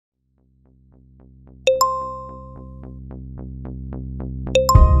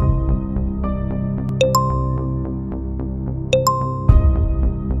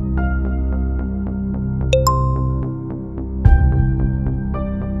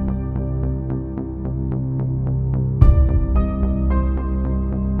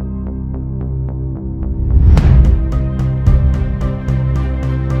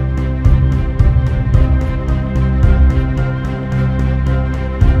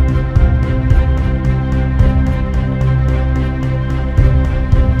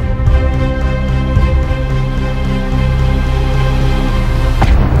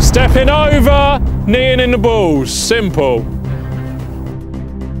Stepping over, kneeing in the balls, simple.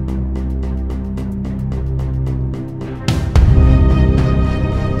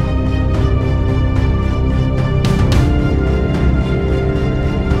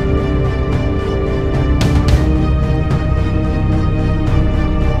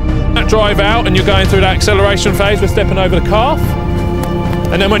 Drive out and you're going through that acceleration phase, we're stepping over the calf.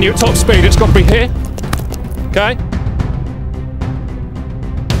 And then when you're at top speed, it's got to be here, okay?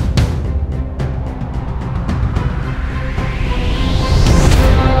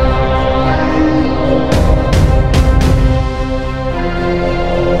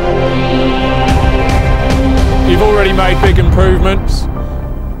 You've already made big improvements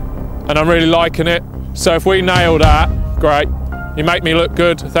and I'm really liking it. So if we nail that, great. You make me look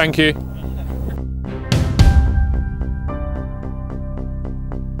good, thank you.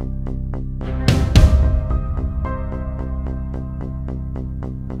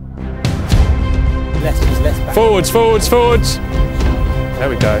 Less back. Forwards, forwards, forwards. There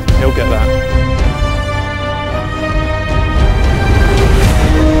we go, he'll get that.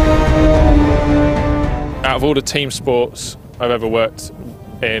 Out of all the team sports I've ever worked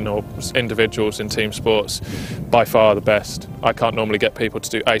in, or individuals in team sports, by far the best. I can't normally get people to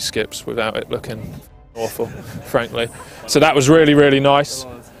do ace skips without it looking awful, frankly. So that was really, really nice.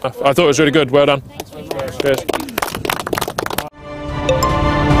 I thought it was really good, well done. Cheers.